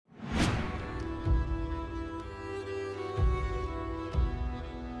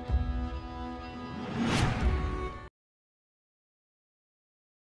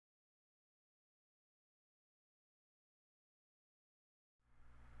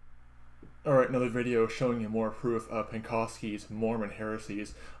Alright, another video showing you more proof of Penkoski's Mormon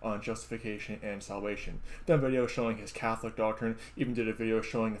heresies on justification and salvation. Done a video showing his Catholic doctrine, even did a video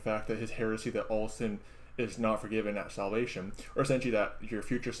showing the fact that his heresy that all sin is not forgiven at salvation, or essentially that your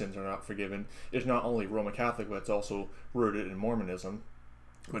future sins are not forgiven, is not only Roman Catholic, but it's also rooted in Mormonism.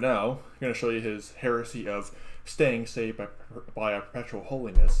 But now, I'm going to show you his heresy of staying saved by a perpetual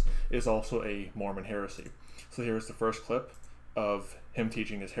holiness is also a Mormon heresy. So here's the first clip of him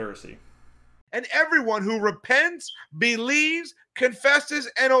teaching his heresy. And everyone who repents, believes,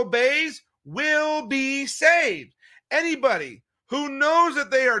 confesses, and obeys will be saved. Anybody who knows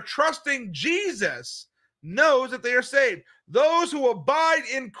that they are trusting Jesus knows that they are saved. Those who abide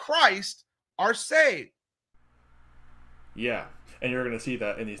in Christ are saved. Yeah, and you're going to see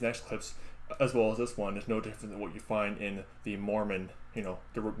that in these next clips, as well as this one, is no different than what you find in the Mormon, the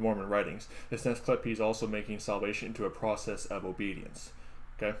Mormon writings. This next clip, he's also making salvation into a process of obedience.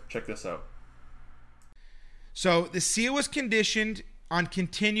 Okay, check this out. So the seal was conditioned on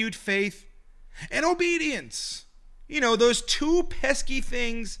continued faith and obedience. You know, those two pesky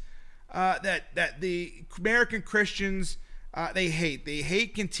things that the American Christians, they hate. They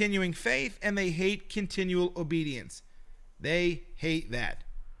hate continuing faith and they hate continual obedience. They hate that.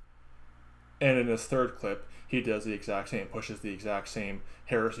 And in this third clip, he does the exact same, pushes the exact same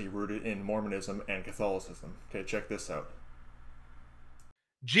heresy rooted in Mormonism and Catholicism. Okay, check this out.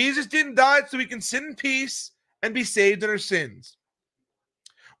 Jesus didn't die so we can sin in peace and be saved in our sins.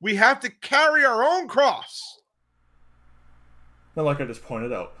 We have to carry our own cross. Now, like I just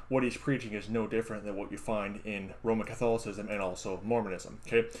pointed out, what he's preaching is no different than what you find in Roman Catholicism and also Mormonism.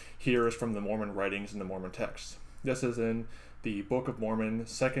 Okay, here is from the Mormon writings and the Mormon texts. This is in the Book of Mormon,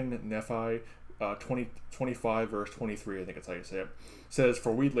 2nd Nephi, 25 verse 23, I think that's how you say it. Says,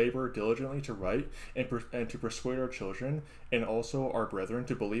 "For we labor diligently to write and to persuade our children and also our brethren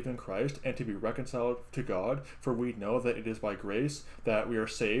to believe in Christ and to be reconciled to God, for we know that it is by grace that we are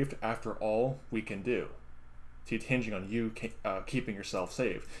saved after all we can do." See, it's hinging on you keeping yourself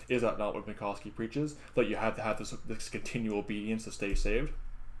saved. Is that not what Penkoski preaches? That you have to have this continual obedience to stay saved?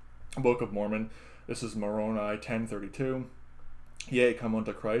 Book of Mormon, this is Moroni 10:32. "Yea, come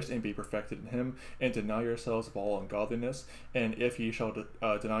unto Christ, and be perfected in him, and deny yourselves of all ungodliness. And if ye shall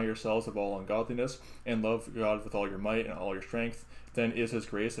deny yourselves of all ungodliness, and love God with all your might and all your strength, then is his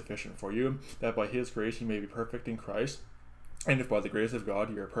grace sufficient for you, that by his grace ye may be perfect in Christ. And if by the grace of God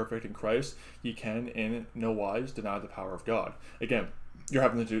ye are perfect in Christ, ye can in no wise deny the power of God." Again, you're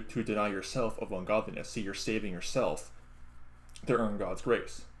having to deny yourself of ungodliness. See, you're saving yourself to earn God's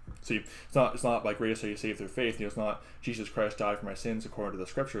grace. See, it's not by grace are you saved through faith. It's not Jesus Christ died for my sins according to the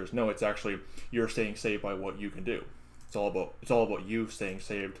scriptures. No, it's actually you're staying saved by what you can do. It's all about you staying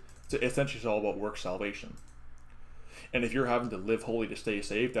saved. Essentially, it's all about work salvation. And if you're having to live holy to stay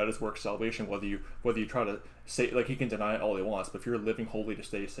saved, that is work salvation. Whether you try to say, like, he can deny it all he wants, but if you're living holy to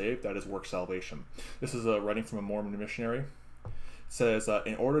stay saved, that is work salvation. This is a writing from a Mormon missionary. It says,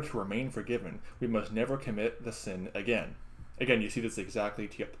 "In order to remain forgiven, we must never commit the sin again." Again, you see this exact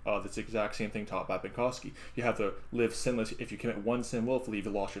same thing taught by Penkoski. You have to live sinless. If you commit one sin willfully, you've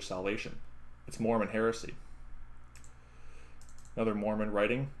lost your salvation. It's Mormon heresy. Another Mormon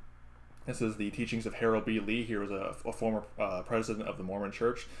writing. This is the teachings of Harold B. Lee. He was a former president of the Mormon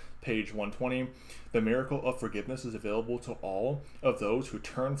Church. Page 120. "The miracle of forgiveness is available to all of those who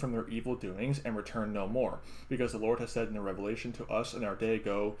turn from their evil doings and return no more. Because the Lord has said in the revelation to us in our day,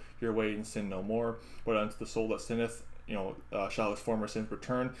 go your way and sin no more. But unto the soul that sinneth, shall his former sins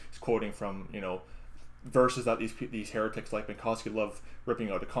return." He's quoting from, verses that these heretics like Penkoski love ripping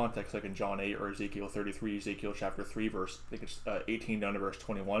out of context, like in John 8 or Ezekiel 33, Ezekiel chapter 3, verse, I think it's 18 down to verse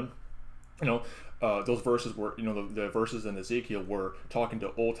 21. Those verses were, the verses in Ezekiel were talking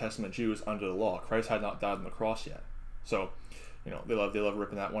to Old Testament Jews under the law. Christ had not died on the cross yet. So, they love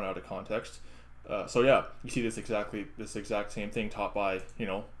ripping that one out of context. So yeah, you see this exact same thing taught by,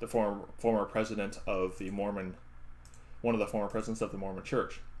 the former president of the Mormon, one of the former presidents of the Mormon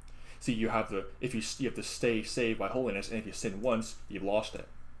Church. See, you have to stay saved by holiness, and if you sin once, you've lost it.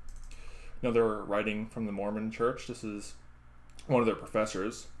 Another writing from the Mormon Church. This is one of their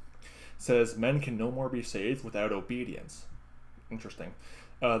professors. Says, "Men can no more be saved without obedience." Interesting.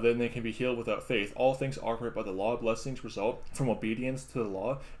 "Then they can be healed without faith. All things operate by the law. Blessings result from obedience to the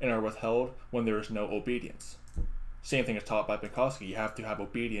law and are withheld when there is no obedience." Same thing is taught by Penkoski. You have to have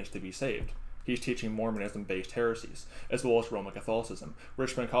obedience to be saved. He's teaching Mormonism-based heresies, as well as Roman Catholicism.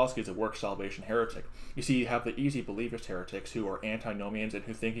 Rich Penkoski is a work salvation heretic. You see, you have the easy believist heretics who are antinomians and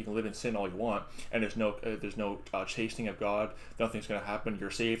who think you can live in sin all you want, and there's no chastening of God. Nothing's going to happen. You're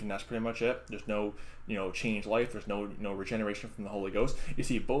saved, and that's pretty much it. There's no changed life. There's no regeneration from the Holy Ghost. You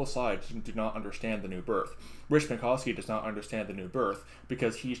see, both sides do not understand the new birth. Rich Penkoski does not understand the new birth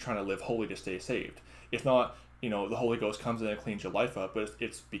because he's trying to live holy to stay saved. It's not, the Holy Ghost comes in and cleans your life up, but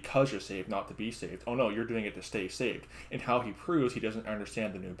it's because you're saved, not to be saved. Oh no, you're doing it to stay saved. And how he proves he doesn't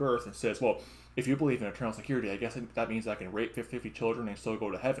understand the new birth and says, well, if you believe in eternal security, I guess that means I can rape 50 children and still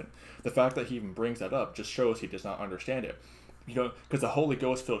go to heaven. The fact that he even brings that up just shows he does not understand it. Because the Holy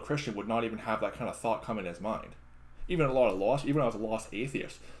Ghost-filled Christian would not even have that kind of thought come in his mind. Even when I was a lost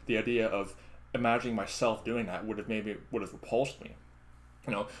atheist, the idea of imagining myself doing that would have repulsed me.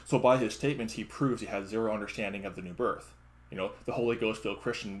 So by his statements, he proves he has zero understanding of the new birth. The Holy Ghost-filled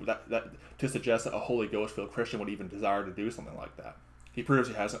Christian, that to suggest that a Holy Ghost-filled Christian would even desire to do something like that. He proves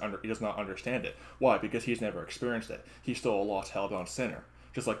he does not understand it. Why? Because he's never experienced it. He's still a lost, hell-bound sinner,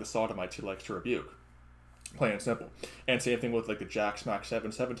 just like the sodomite he likes to rebuke. Plain and simple. And same thing with like the Jack Smack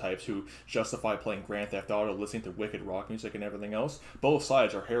 7 types who justify playing Grand Theft Auto, listening to wicked rock music and everything else. Both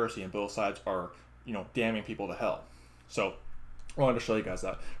sides are heresy and both sides are, damning people to hell. So I wanted to show you guys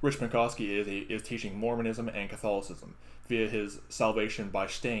that. Rich Penkoski is teaching Mormonism and Catholicism via his salvation by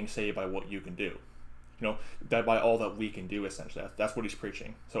staying saved by what you can do. That by all that we can do, essentially. That's what he's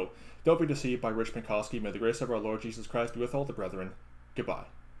preaching. So don't be deceived by Rich Penkoski. May the grace of our Lord Jesus Christ be with all the brethren. Goodbye.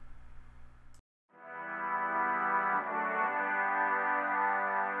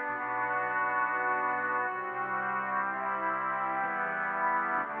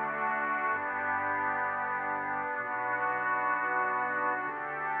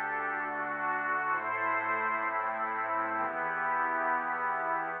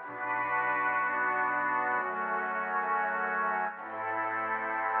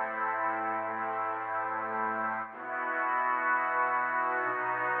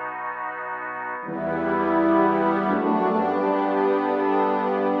 Yeah.